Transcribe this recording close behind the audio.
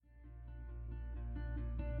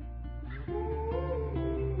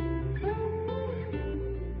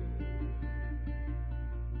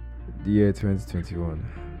The year 2021,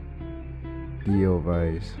 the year of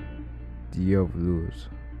highs, the year of lows,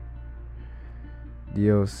 the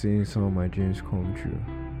year of seeing some of my dreams come true,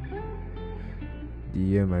 the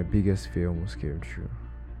year my biggest fear almost came true,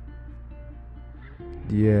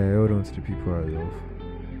 the year I held on to the people I love,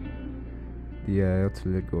 the year I had to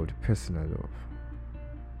let go of the person I love,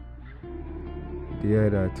 the year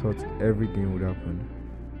that I thought everything would happen,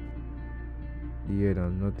 the year that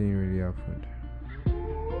nothing really happened.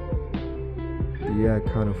 The year I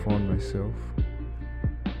kind of found myself.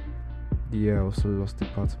 The year I also lost a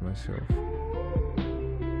part of myself.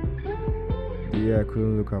 The year I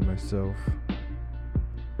couldn't look at myself.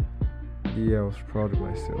 The year I was proud of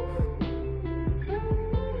myself.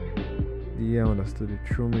 The year I understood the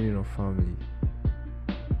true meaning of family.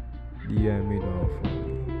 The year I made my own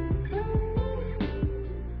family.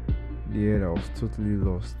 The year I was totally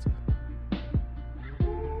lost.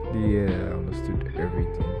 The year I understood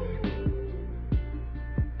everything.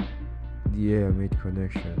 The year I made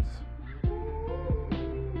connections,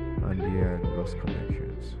 and the year I lost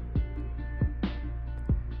connections.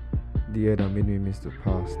 The year that made me miss the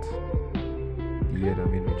past, the year that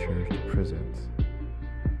made me cherish the present,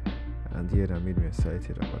 and the year that made me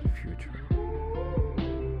excited about the future.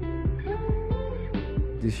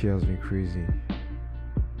 This year has been crazy,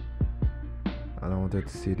 and I wanted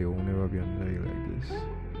to say there will never be another year like this.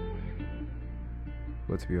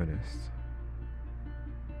 But to be honest,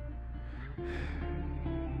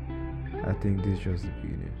 I think this is just the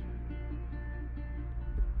beginning.